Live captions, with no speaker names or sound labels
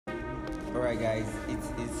Alright guys,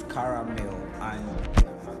 it's Caramel and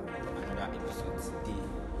another episode today.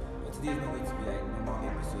 But today is not going to be like normal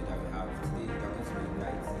episode that we have. Today we're going to be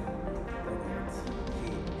inviting role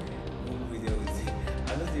models. I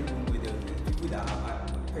don't say role models, people that have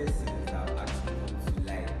persons that have actually come to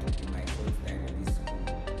life in my short time in this school.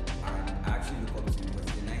 And I actually look up to him because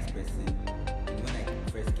he's a nice person. And when I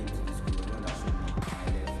first came to the school, the one that showed me my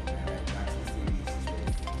left and my right, he actually said this is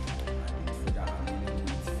right. And for that I'm really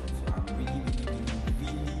grateful. So I'm really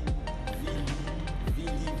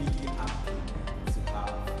happy to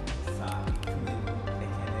have Sir Ekene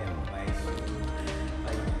on my show.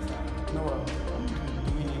 How you doing, sir? No, I'm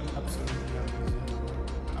doing it absolutely amazing.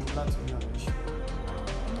 I'm glad to be on the show.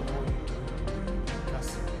 What you're doing, that's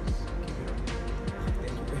serious. Keep it up.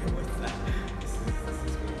 Thank you very much, sir. This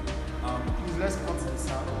is great. Please, let's cut this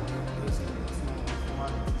out. Let's do it. It's not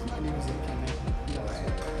formalities. My name is Ekene.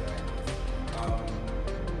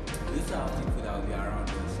 We used to have people that will be around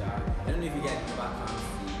us. I don't know if you guys go back and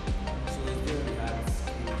see. So it's there we had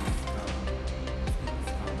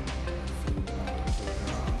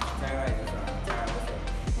Tyra is around. Tyra, what's up?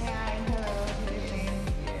 Hi, hello, good evening.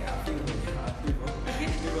 Yeah, I feel good. How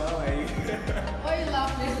are you? Why are you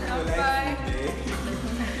laughing? I'm Like fine. today.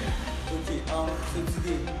 Okay, so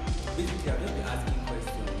today, basically, I'll just be asking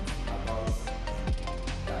questions about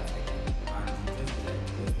that, and you just be like,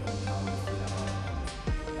 based on how you feel about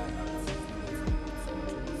that activity.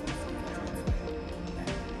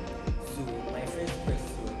 So, my first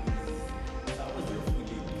question is, so what's your full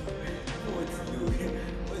name?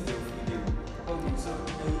 What's your full name? Okay, so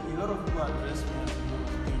a lot of people address me as a lot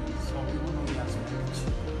of things. Some people know me as Medichi.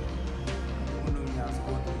 People know me as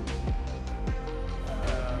God.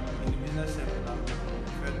 In the business sector, I'm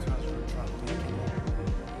referred to as road traffic.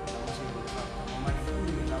 I'm also a road traffic. But my full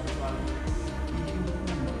name is actually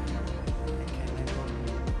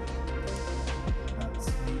That's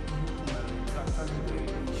the it's actually very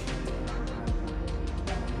ancient.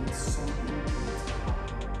 And it's something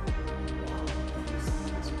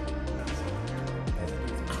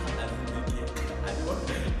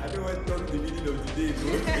I don't want to talk the meaning of the day, bro.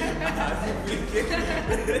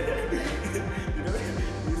 You know,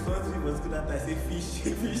 this first week was good after I say fish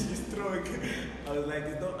is strong. I was like,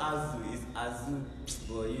 it's not Azu, it's Azu.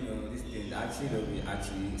 But you know, this thing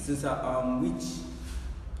actually. So sir,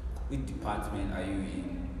 which department are you in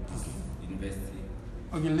this university?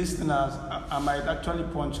 Okay, listeners, I might actually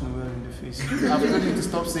punch Noel in the face. I've told him to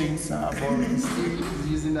stop saying sir, but he's still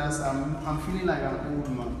using that. I'm feeling like an old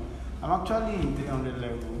man. I'm actually in 300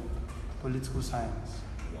 level, political science.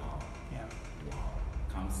 Wow. Yeah. Wow.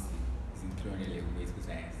 Come see. It's in 300 level political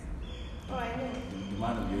science. Oh, I know. The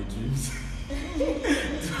man of your dreams.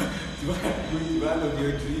 the man of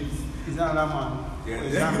your dreams. Is that another man? Yeah. Or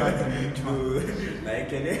is that another which No, one?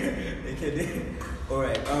 like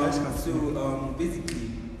Alright, so basically,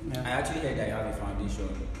 Yeah. I actually heard that you have a foundation,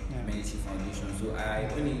 Yeah. Medichi Foundation. So when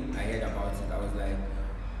I heard about it, I was like,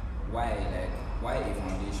 why a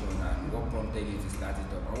foundation and what prompted you to start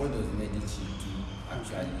it up? And what does Medichi do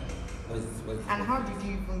actually? What's And how did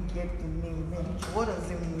you even get the name Medichi? What does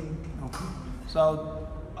it mean? Okay. So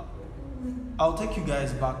I'll take you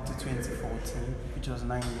guys back to 2014, which was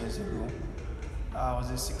 9 years ago. I was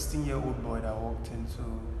a 16-year-old boy that walked into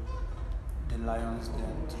the Lions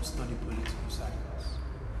Den to study political science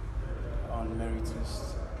on merit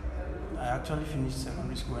list. I actually finished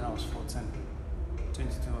secondary school when I was 14,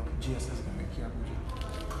 22 GSS Gariki Abuja.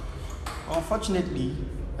 Unfortunately,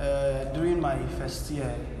 during my first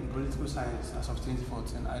year in political science as of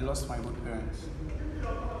 2014, I lost my both parents,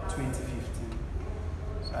 2015.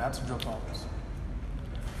 So I had to drop out.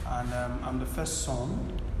 And I'm the first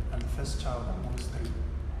son and the first child amongst three.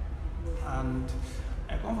 And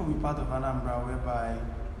I come from a part of Anambra whereby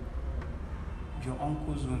your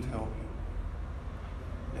uncles won't help you.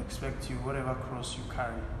 They expect you, whatever cross you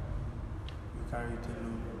carry it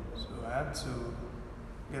alone. So I had to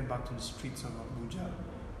get back to the streets of Abuja,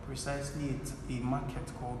 precisely at a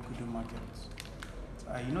market called Pudu Market.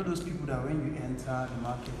 You know those people that when you enter the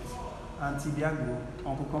market, Auntie Diago,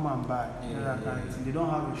 Uncle come and buy, you know that kind of thing. They don't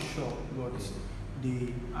have a shop, but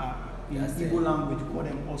they are, in Igbo language, you call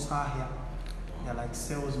them Osahia. They're like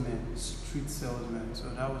salesmen, street salesmen. So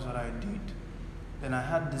that was what I did. Then I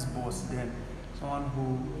had this boss then, someone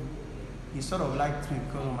who, he sort of liked me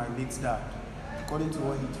because of my late dad. According to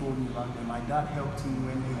what he told me back then, my dad helped him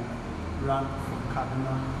when he ran for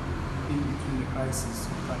Kaduna in between the crisis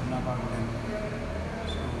of Kaduna back then.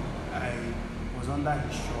 So I was under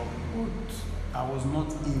his shop, but I was not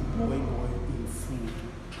a boy in food.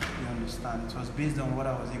 You understand? It was based on what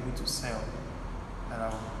I was able to sell that I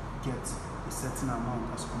would get a certain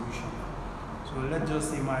amount as commission. So let's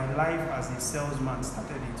just say my life as a salesman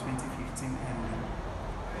started in 2015 ending.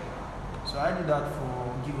 So I did that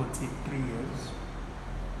for give or take 3 years,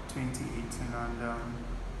 2018, and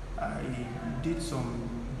I did some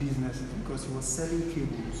businesses because he was selling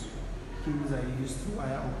cables I used to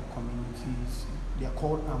wire up communities. They are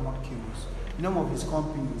called armored cables. The name of his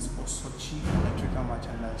company is Osochi Electrical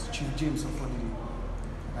Merchandise, Chief James Affordable.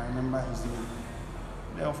 I remember his name.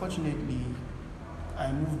 Then unfortunately,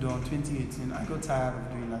 I moved on 2018. I got tired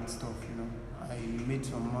of doing that stuff, I made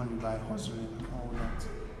some money by hustling and all that.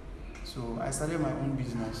 So I started my own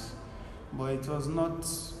business, but it was not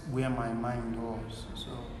where my mind was.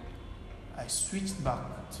 So I switched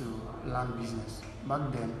back to land business.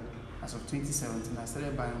 Back then, as of 2017, I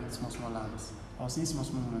started buying small lands. I was seeing small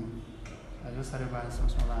money. I just started buying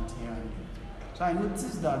small lands here and there. So I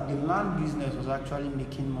noticed that the land business was actually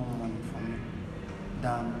making more money for me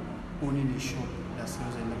than owning a shop that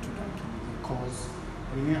sells electrical cables because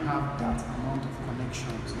I didn't have that amount of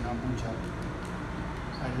connections in Abuja.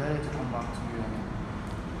 So I decided to come back to UNM.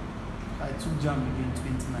 I took JAM again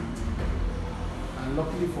in 2019. And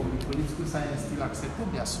luckily for me, political science still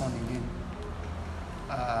accepted their son again.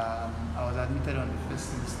 I was admitted on the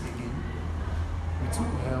first list again. We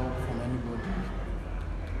took help from anybody.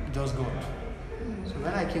 Just God. So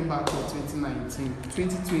when I came back in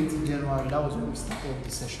 2020 January, that was when we started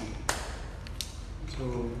the session.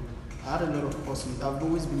 So I had a lot of persons. I've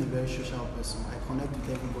always been a very social person. I connect with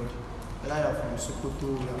everybody. Whether you're from Sokoto,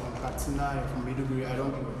 you're from Katsina, you're from Maiduguri, I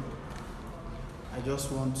don't care. I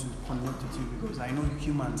just want to connect with you because I know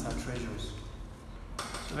humans are treasures.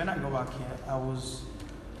 So when I go back here, I was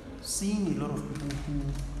seeing a lot of people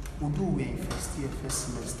who were in first year, first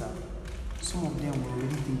semester. Some of them were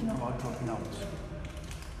already thinking about dropping out.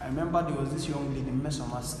 I remember there was this young lady,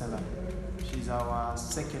 Mesoma Stella. She's our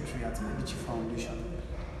secretary at Medichi Foundation.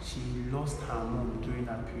 She lost her mom during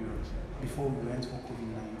that period before we went for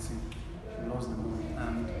COVID-19. She lost the mom.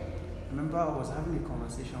 And I remember I was having a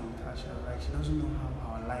conversation with her. She was like, she doesn't know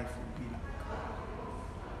how our life would be like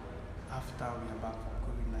after we are back from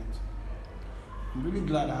COVID-19. I'm really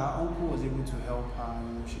glad that her uncle was able to help her,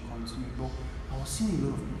 she continued. But I was seeing a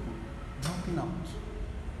lot of people dropping out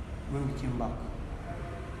when we came back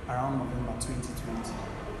around November 2020.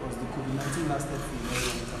 Because the COVID-19 lasted for a very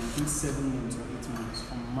long time, I think 7 months or 8 months,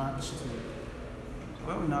 from March to. So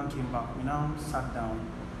when we now came back, we now sat down.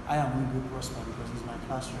 I am Wigo Prosper because he's my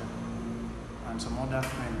class rep and some other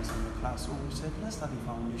friends in the class. So we said, let's start a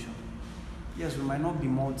foundation. Yes, we might not be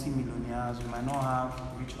multi-millionaires, we might not have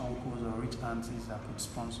rich uncles or rich aunties that could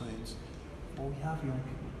sponsor it, but we have young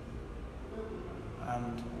people.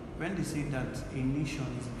 And when they say that a nation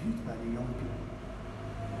is built by the young people,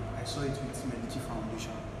 I saw it with Medichi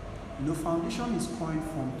Foundation. Foundation is coined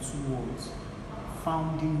from 2 words,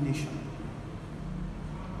 founding nation.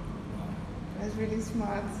 That's really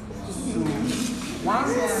smart. So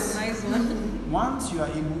nice one. Once you are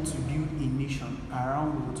able to build a nation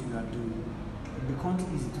around what you are doing, it becomes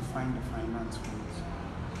easy to find the finance for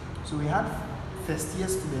it. So we had first year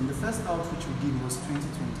students. The first outreach we did was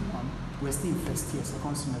 2021. We're still in first year,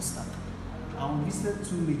 second semester. And we visited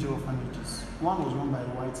 2 major orphanages. One was run by a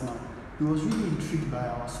white man. He was really intrigued by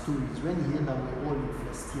our stories when he heard that we were all in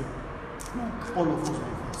first year. Like, all of us were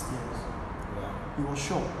in first years. He was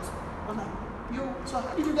shocked. I was like, yo, so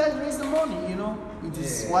how did you guys raise the money, with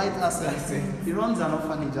his white accent? He runs an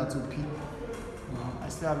orphanage at OP. I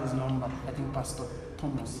still have his number. I think Pastor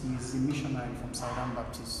Thomas, he's a missionary from Southern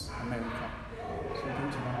Baptist America. So he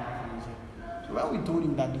came to run an orphanage here. So when we told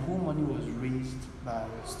him that the whole money was raised by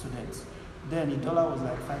students, then the dollar was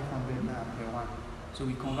like 500 naira per one. So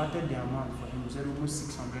we converted the amount for him. We said almost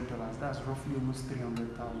 $600. That's roughly almost 300,000.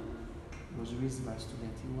 It was raised by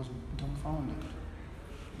students. He was dumbfounded.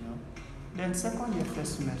 Then second year,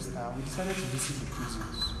 first semester, we decided to visit the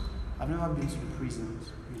prisons. I've never been to the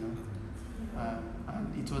prisons, and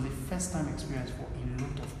it was a first time experience for a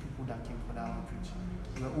lot of people that came for that outreach.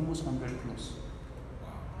 We were almost 100 plus.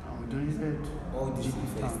 And we donated all this GP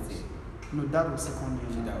first funds. year. No, that was second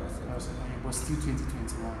year. That was second year, but still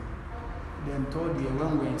 2021. Then third year,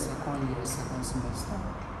 when we were in second year, second semester,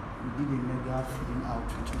 we did a mega feeding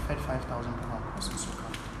outreach. We fed 5,000 people across Nsukka.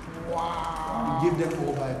 Wow. We gave them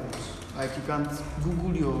all Bibles. Like you can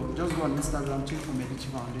Google just go on Instagram, check for Medichi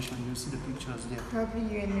Foundation, you'll see the pictures there. Probably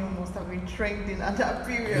you and you must have been trending at that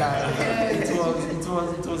period.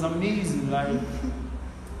 It was amazing. Like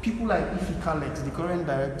people like Ifi Kalex, the current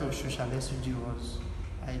director of Social SUG,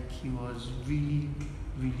 he was really,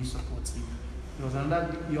 really supportive. There was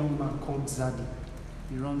another young man called Zadi.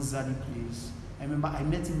 He runs Zadi Place. I remember I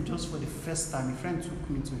met him just for the first time. A friend took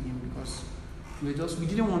me to him because we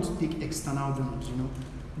didn't want to take external loans, you know.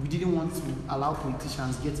 We didn't want to allow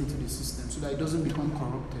politicians get into the system so that it doesn't become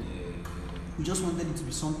corrupted. We just wanted it to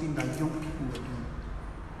be something that young people were doing.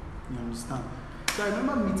 You understand? So I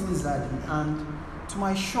remember meeting Zadie, and to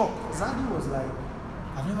my shock, Zadie was like,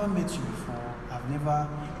 I've never met you before,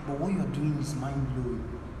 but what you're doing is mind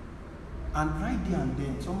blowing. And right there and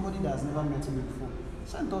then, somebody that has never met me before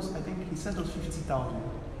sent us, I think he sent us 50,000,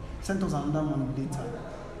 sent us another money later.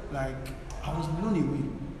 Like, I was blown away,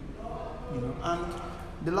 you know. And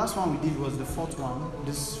the last one we did was the fourth one,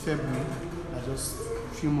 this February, just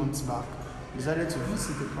a few months back. We decided to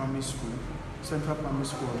visit the primary school, Central Primary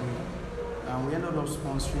School, and we ended up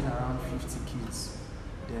sponsoring around 50 kids,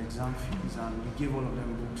 their exam fees, and we gave all of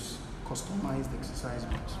them books, customized exercise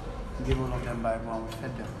books. We gave all of them Bible and we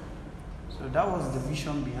fed them. So that was the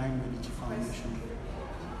vision behind Medichi Foundation.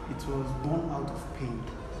 It was born out of pain,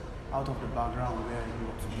 out of the background where I grew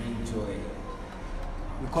up to bring joy.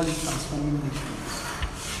 We call it transforming nations.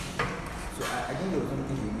 So I think there was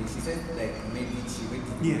something you missed. You said like Medici. Where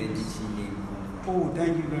did the Medici name come from? Oh,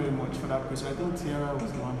 thank you very much for that question. I think Tiara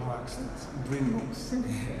was the one who asked it. Brain notes.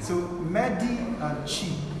 So Medi and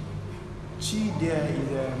Chi. Chi there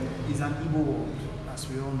is an Igbo word, as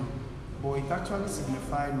we all know. But it actually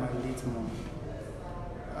signified my late mom.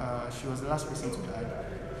 She was the last person to die.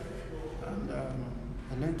 And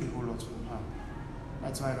I learned a whole lot from her.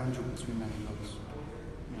 That's why I don't joke with women a lot.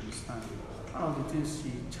 You understand? One of the things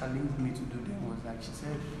she challenged me to do then was like, she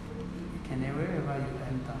said, you can wherever you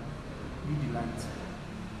enter, be the light.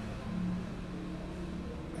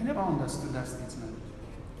 I never understood that statement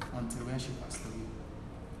until when she passed away.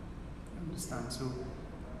 You understand? So,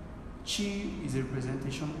 Chi is a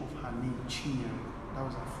representation of her name, Chinyere. That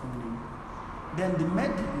was her full name. Then the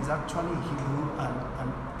Medi is actually Hebrew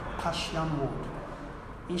and Persian word.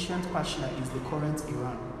 Ancient Persia is the current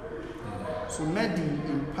Iran. So Medi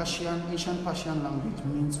in Persian, ancient Persian language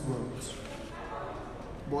means world.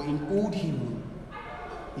 But in Old Hebrew,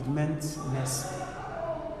 it meant mercy.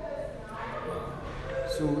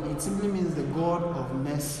 So it simply means the God of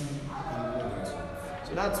mercy and world.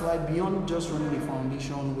 So that's why beyond just running a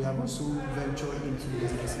foundation, we have also ventured into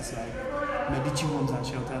businesses like Medichi Homes and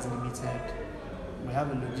Shelters Limited. We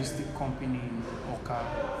have a logistic company in Oka.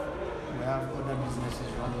 We have other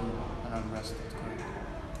businesses running around Braston.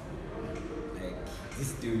 This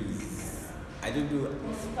story is, I don't know,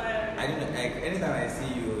 like anytime I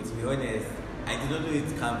see you, to be honest, I do not know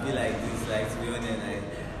it can be like this, like to be honest, like,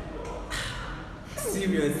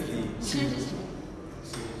 seriously.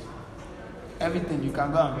 Everything, you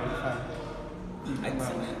can go and verify.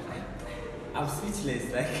 I'm speechless,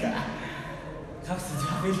 like, do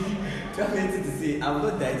you have anything to say? I've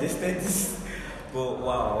not digested this, but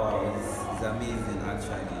wow, it's amazing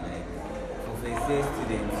actually, like, for first year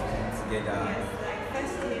students to come together.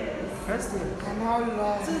 First year. And how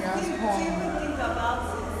long So you have think home? about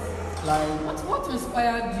it. Like, What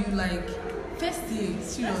inspired you, like, first year,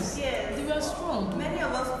 serious? First year. They were strong. Many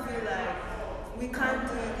of us feel like we can't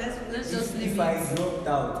do it. Let's just leave If it. I dropped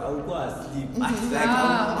out, I would go and sleep. Like,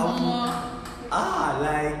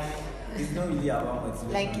 it's not really about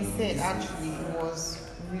motivation. Like you said, actually, it was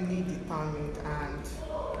really determined and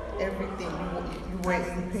everything. You were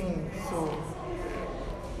in pain, so.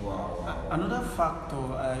 Wow. another factor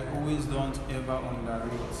I always don't ever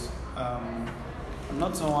underrate. I'm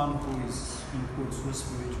not someone who is in quotes so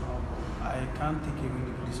spiritual, but I can't take away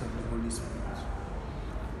the place of the Holy Spirit.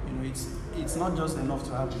 You know, it's not just enough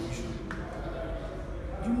to have a vision.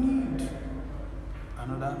 You need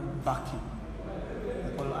another backing,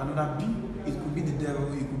 or another B. It could be the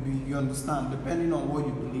devil, it could be, you understand, depending on what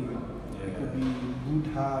you believe in. It could be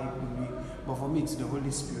Buddha, it could be, but for me it's the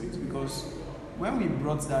Holy Spirit, because when we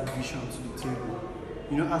brought that vision to the table,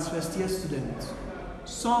 you know, as first year students,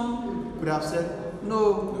 some could have said,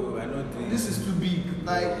 no, we're not doing this is too big.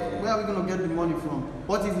 Like, where are we going to get the money from?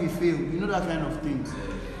 What if we fail? You know, that kind of thing.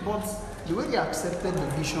 But the way they accepted the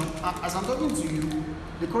vision, as I'm talking to you,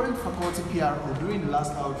 the current faculty PRO during the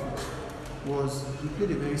last outreach was, he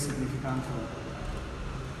played a very significant role.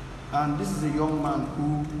 And this is a young man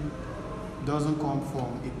who doesn't come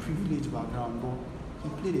from a privileged background, but he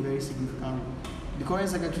played a very significant role. The current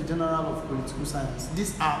Secretary General of Political Science,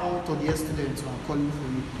 these are all third year students who are calling for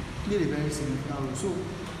you, played a very significant role. So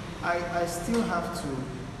I still have to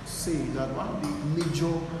say that one of the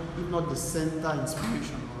major, if not the center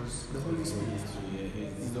inspiration was the Holy Spirit.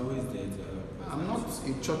 He's always there to help. I'm not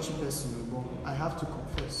a churchy person, but I have to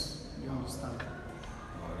confess. You understand?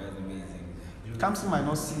 Oh, that's amazing. Kamsi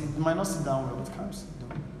might not sit down well, but Kamsi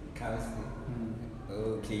though. Kamsi.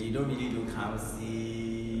 Okay, you don't really do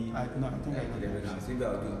Kamsi. No, I think I know. Maybe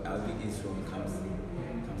I'll do this from Kamsi.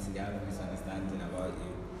 Kamsi, they have a misunderstanding about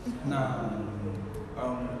you. That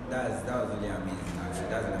was really amazing. Actually,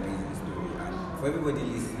 that's an amazing story. And for everybody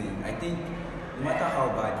listening, I think no matter how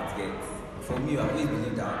bad it gets, for me, I always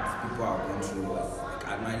believe that people are going through us like,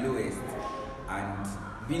 at my lowest, and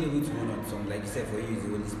being able to hold on to something, like you said, for you is the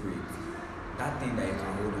Holy Spirit. That thing that you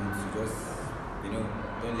can hold on to, just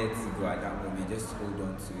don't let it go at that moment. Just hold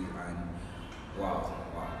on to it, and wow,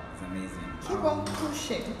 it's amazing. Keep on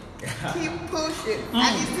pushing. Keep pushing.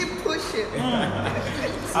 And you still pushing.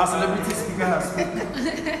 Our celebrity speaker has spoken.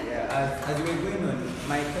 Yeah, as we were going on,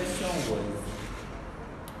 my question was,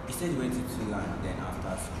 you said you went to Finland then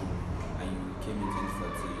after school, and you came in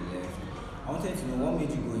 2014, you left. I wanted to know what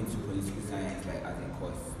made you go into political science like as a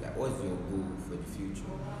course? Like, what's your goal for the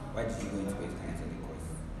future? Why did you go into political science as a course?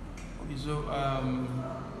 Okay, so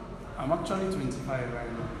I'm actually 25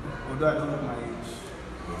 right now, although I don't know my age.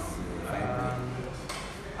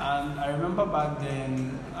 And I remember back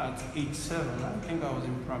then at age 7, I think I was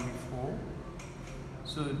in primary 4.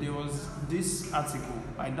 So there was this article.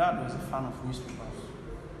 My dad was a fan of newspapers.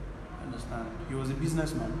 Understand? He was a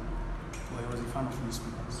businessman, but he was a fan of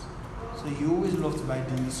newspapers. So he always loved to buy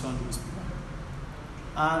the Sun newspaper.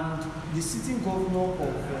 And the sitting governor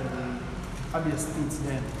of Abia State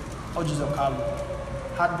then,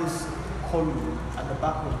 Okalo, had this column at the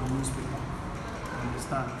back of the newspaper.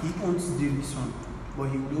 Understand? He owns Daily Sun, but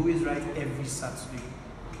he would always write every Saturday.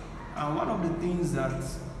 And one of the things that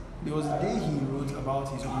there was a day he wrote about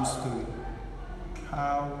his own story,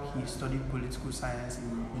 how he studied political science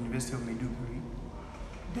in University of Maiduguri.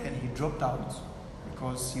 Then he dropped out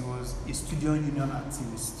because he was a student union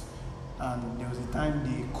activist, and there was a time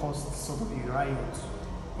they caused sort of a riot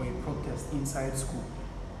or a protest inside school,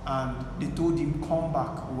 and they told him, come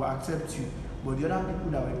back, we'll accept you, but the other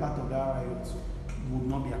people that were part of that riot would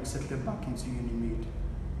not be accepted back into Unimed.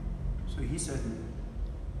 So he said no.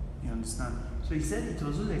 You understand? So he said it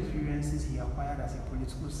was those experiences he acquired as a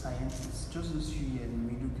political scientist, just those few years in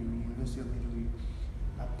Maiduguri, University of Maiduguri,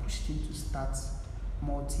 that pushed him to start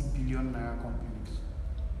multi-billion naira companies.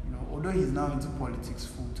 Although he's now into politics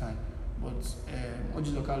full time, but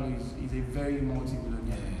Okalo is a very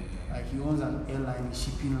multi-billionaire. Like, he owns an airline, a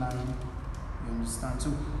shipping line. You understand?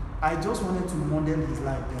 So I just wanted to model his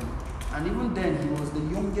life then. And even then, he was the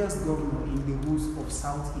youngest governor in the whole of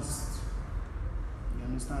Southeast. You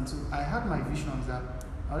understand? So I had my visions that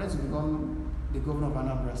I wanted to become the governor of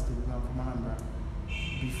Anambra State, because I'm from Anambra,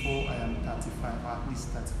 before I am 35, or at least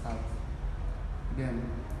 35. Then,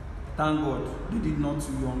 thank God, they did not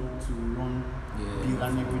too young to run bill,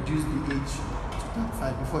 and they reduced the age to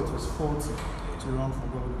 35. Before it was 40 to run for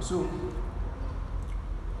governor. So,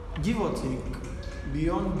 give or take,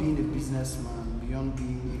 beyond being a businessman, beyond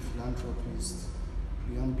being a philanthropist,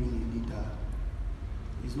 beyond being a leader,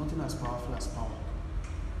 is nothing as powerful as power.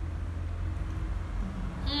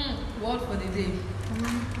 Word for the day.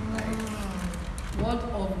 Word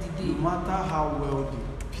of the day. No matter how well the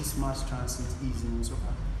Peace March transit is in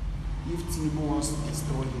Nsukka, if Tinubu wants to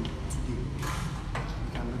destroy him today,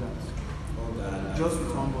 he can do that. Just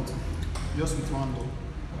with one button. Just with one law.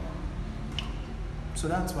 So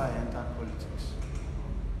that's why I entered politics.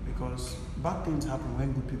 Because bad things happen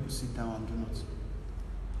when good people sit down and do not.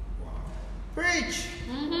 Preach.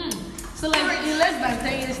 So like in less than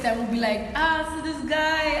 10 years time, we'll be like, see this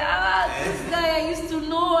guy, I used to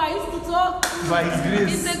know, I used to talk. By his grace.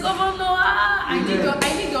 He's the governor. I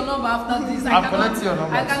need your number after this. I'll collect your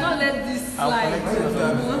number. I cannot let this slide.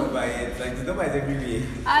 Like, the number is everywhere.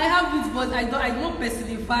 I have it, but I don't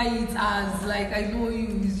personify it as like I know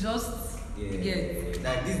you. It's just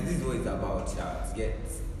Like this is what it's about, to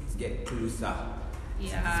get closer. To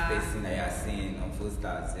this person that you're seeing on full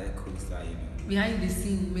stars, get closer, Behind the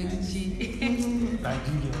scene, Medichi. Wow,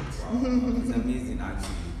 it's amazing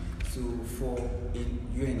actually. So for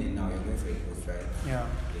UNN now, you're going for a post, right? Yeah.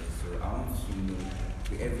 So I want to know,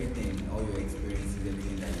 with everything, all your experiences,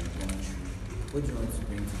 everything that you've gone through, what do you want to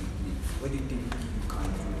bring to the plate? What do you think you can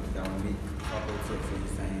do that will make faculty of social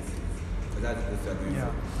sciences, because that's the post you're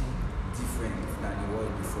going for, different than it was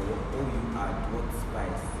before? What you add? What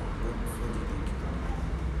spice? What do you think you can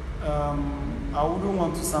do? I wouldn't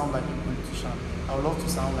want to sound like a politician. I would love to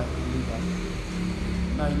sound like a leader.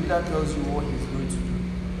 Now, a leader tells you what he's going to do.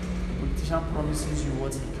 A politician promises you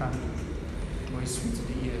what he can do, but it's sweet to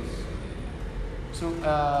the ears. So,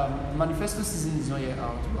 manifesto season is not yet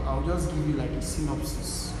out, but I'll just give you like a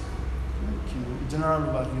synopsis, like, a general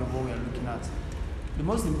overview of what we are looking at. The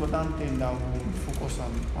most important thing that we will focus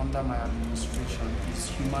on under my administration is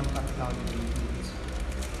human capital development.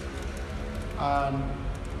 And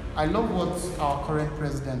I love what our current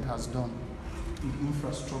president has done with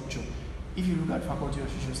infrastructure. If you look at Faculty of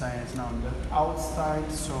Social Science now, the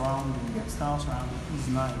outside surrounding, the external surrounding is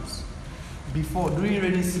nice. Before, during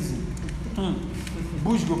rainy season,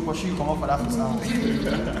 bush go pursue you come up for that for sound.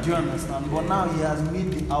 Do you understand? But now he has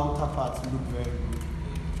made the outer part look very good.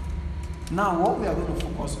 Now what we are going to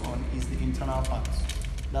focus on is the internal part.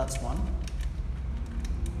 That's one.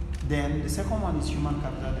 Then the second one is human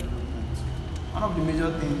capital development. One of the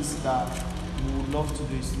major things that we would love to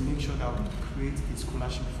do is to make sure that we create a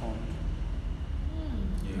scholarship fund.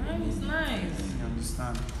 Nice. You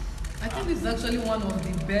understand? I think this is actually one of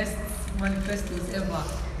the best manifestos ever.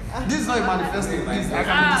 This is not a manifesto. Please, I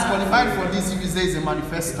can be disqualified for this if you say it's a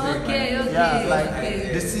manifesto. Okay. Yeah, like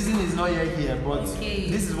okay. the season is not yet here, but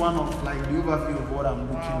this is one of like the overview of what I'm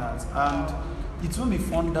looking at, and it will be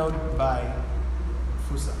funded by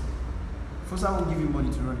FOSA. FOSA will give you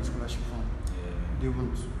money to run a scholarship fund. They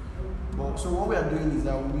won't. But so what we are doing is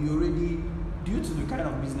that we already, due to the kind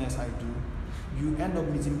of business I do, you end up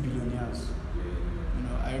meeting billionaires. You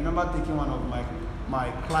know, I remember taking one of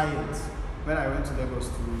my clients when I went to Lagos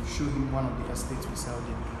to show him one of the estates we sell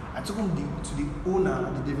there. I took him to the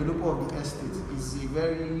owner, the developer of the estate. He's a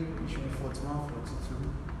very, he should be 41,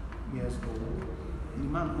 42 years old. And the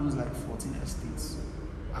man owns like 14 estates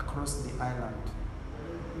across the island.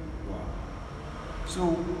 Wow. So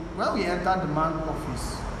when we entered the man's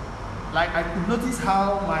office, like I could notice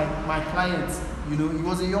how my client, you know, he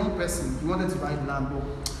was a young person, he wanted to buy the land, but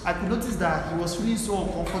I could notice that he was feeling so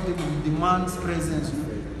uncomfortable with the man's presence, you know?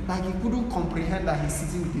 Like he couldn't comprehend that he's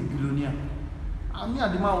sitting with a billionaire. And me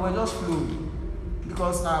and the man were just flowing.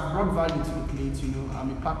 Because I brought value to the plate, you know, I'm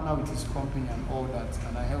a partner with his company and all that,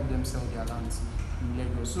 and I help them sell their lands in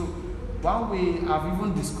Lagos. So one way I've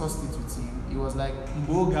even discussed it with him, he was like,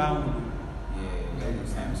 Mboga.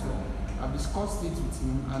 So I've discussed it with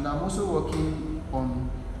him, and I'm also working on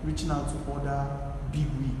reaching out to other big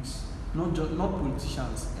wigs, not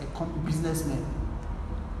politicians, businessmen.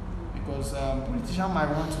 Because politicians might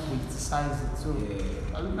want to politicize it. So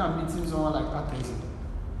I'm looking at meeting someone like Atezi.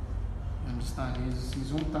 You understand?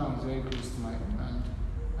 His hometown is very close to my own, and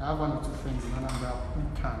I have one or two friends in Anambra who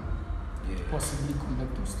can possibly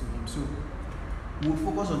connect us to him. So we'll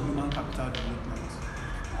focus on human capital development.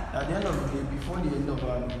 At the end of the day, before the end of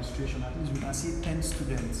our administration, at least we can see 10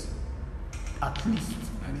 students, at least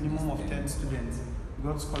a minimum of 10 students,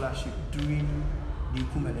 got scholarship during the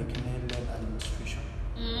Kumelekene-led administration.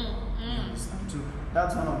 You understand? So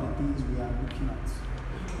that's one of the things we are looking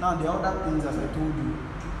at. Now the other things, as I told you,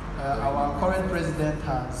 our current president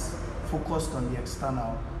has focused on the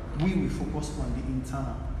external. We will focus on the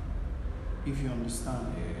internal. If you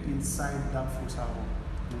understand, inside that FOSA,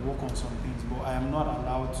 we work on some things, but I am not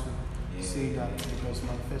allowed to say that because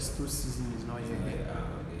my first season is not yet here.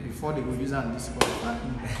 Before they go use and disqualify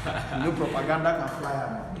me, no propaganda can fly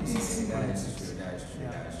out. That's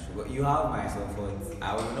true. But you have my support.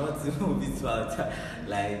 I will not move it out.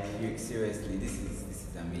 Like seriously, this is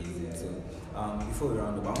amazing. So before we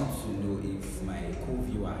round up, I want to know if my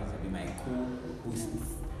co-viewers, my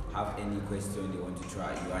co-hosts have any question they want to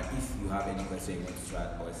try you, and if you have any question you want to try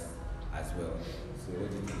us as well. So what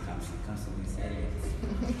do you think? Comes to be silent.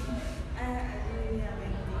 I don't really have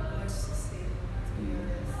anything much to say.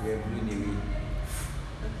 We are blown away.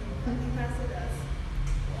 Okay, you can say that.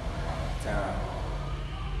 Tara.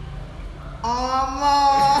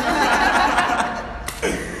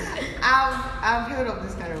 I've heard of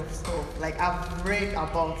this kind of stuff. Like I've read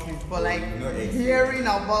about it, but like Not hearing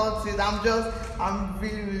about it, I'm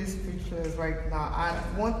really speechless right now.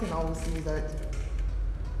 And one thing I will say is that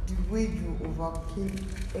the way you overcame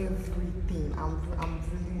everything, I'm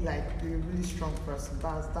really like a really strong person.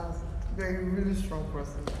 That's very really strong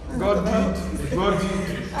person. God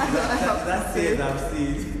did. That's it. I've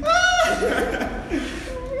seen.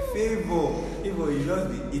 Favor, you just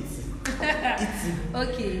be eating.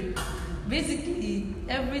 Okay, basically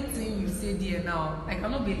everything you said here now, I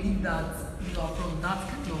cannot believe that you are from that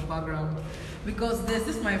kind of background. Because there's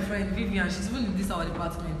this my friend Vivian, she's even in this our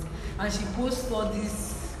department, and she posts all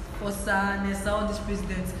this FOSA, NESA, all these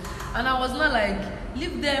presidents, and I was not like,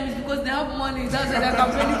 leave them, it's because they have money, that's why they're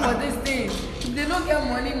campaigning for this thing. If they don't get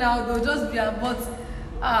money now, they'll just be but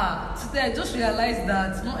today I just realized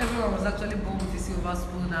that not everyone was actually born with a silver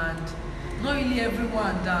spoon, and not really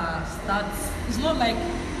everyone that starts. It's not like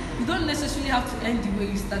you don't necessarily have to end the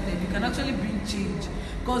way you started. You can actually bring change.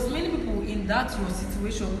 Because many people in that your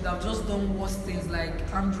situation would have just done worse things like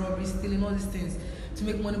armed robbery, stealing, all these things to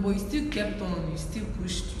make money, but you still kept on, you still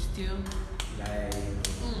pushed, you still. Like.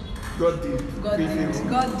 God did. God did.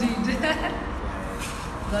 God did.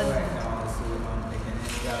 God Alright, did. now, so the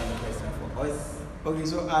next you have any question for us? Okay,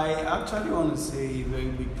 so I actually want to say a very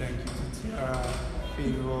big thank you to Tiara,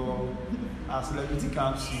 Favor, our celebrity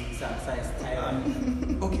council. Sir, it's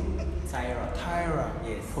Tyra. Okay, Tyra.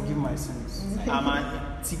 Yes. forgive my sins. I'm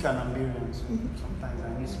a thick and ambitious, so sometimes I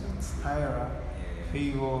miss words. Tyra,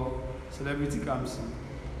 Favor, celebrity council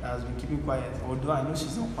that has been keeping quiet, although I know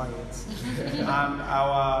she's not quiet. And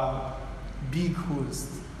our big host,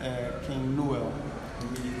 King Noel.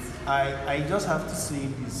 I just have to say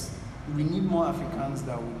this. We need more Africans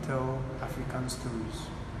that will tell African stories.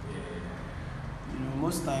 You know,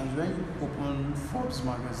 most times when you open Forbes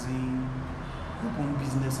magazine, open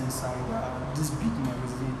Business Insider, these big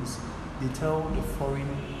magazines, they tell the foreign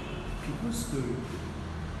people's story.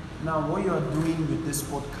 Now, what you are doing with this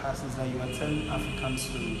podcast is that you are telling African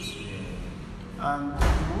stories. And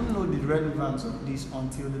you won't know the relevance of this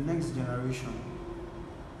until the next generation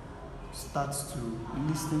starts to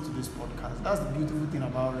listen to this podcast. That's the beautiful thing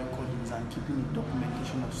about recordings and keeping a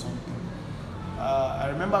documentation of something. I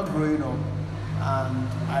remember growing up and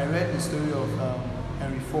I read the story of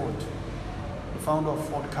Henry Ford, the founder of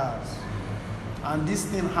Ford Cars. And this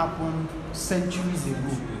thing happened centuries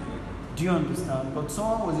ago. Do you understand? But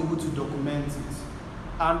someone was able to document it.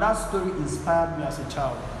 And that story inspired me as a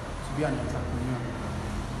child to be an entrepreneur.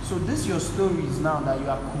 So this your stories now that you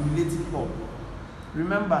are accumulating up.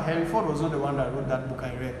 Remember, Henry Ford was not the one that wrote that book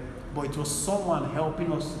I read, but it was someone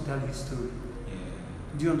helping us to tell his story.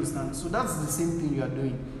 Do you understand? So that's the same thing you are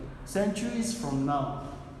doing. Centuries from now,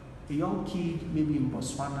 a young kid, maybe in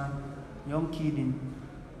Botswana, a young kid in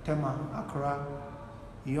Tema, Accra,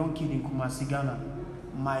 a young kid in Kumasi, Ghana,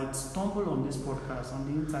 might stumble on this podcast on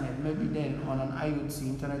the internet, maybe then on an IoT,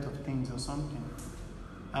 Internet of Things or something.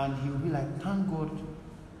 And he'll be like, thank God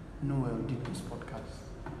Noel did this podcast.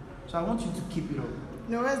 So I want you to keep it up.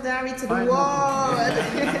 Noel's diary to the Find world.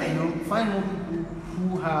 find more people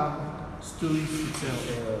who have stories to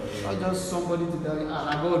tell. Not just somebody to tell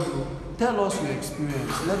you, tell us your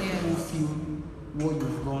experience. Let people feel what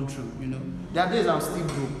you've gone through, you know. There are days I'm still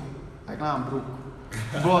broke. Like now I'm broke.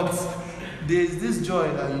 But there's this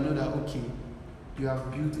joy that you know that, okay, you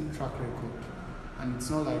have built a track record. And it's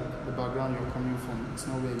not like the background you're coming from. It's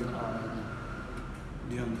not where you are right now.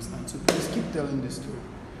 Do you understand? So please keep telling this story.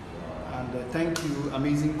 And thank you,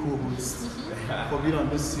 amazing co-hosts, for being on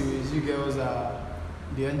this series. You girls are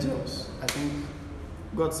the angels. I think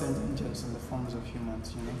God sent angels in the forms of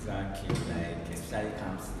humans, you know. Exactly, like especially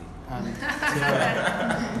Kamsi. And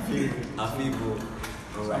Tiara,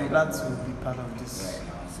 Afibo. I'm glad to be part of this. Right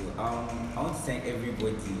now. So I want to thank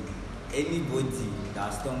everybody, anybody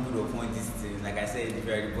that stumbled upon this thing. Like I said, if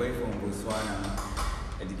you're the boy from Botswana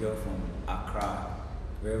and the girl from Accra,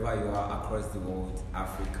 wherever you are across the world,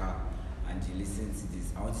 Africa, and you listen to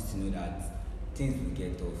this, I want you to know that things will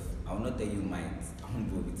get tough. I will not tell you mine. I won't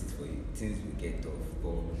go with it for you. Things will get tough.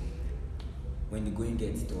 But when the going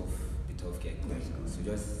gets tough, the tough get going. So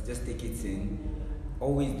just take it in.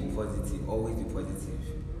 Always be positive. Always be positive.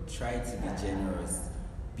 Try to be generous.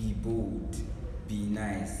 Be bold. Be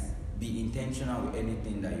nice. Be intentional with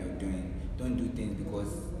anything that you're doing. Don't do things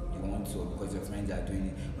because you want to or because your friends are doing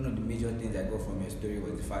it. One of the major things I got from your story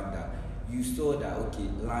was the fact that you saw that, okay,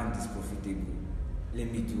 land is profitable.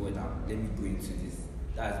 Let me do let me go into this.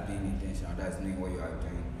 That's being intentional. That's knowing what you are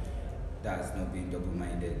doing. That's not being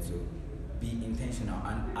double-minded. So be intentional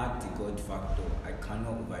and add the God factor. I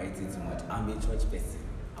cannot overrate it too much. I'm a church person.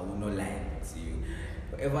 I will not lie to you.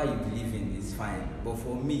 Whatever you believe in is fine. But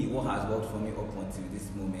for me, what has worked for me up until this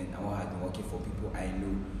moment and what has been working for people I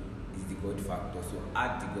know is the God factor. So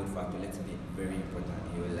add the God factor. Let it be very important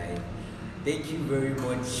in your life. Thank you very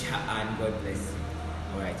much and God bless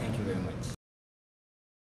you. Alright, thank you very much.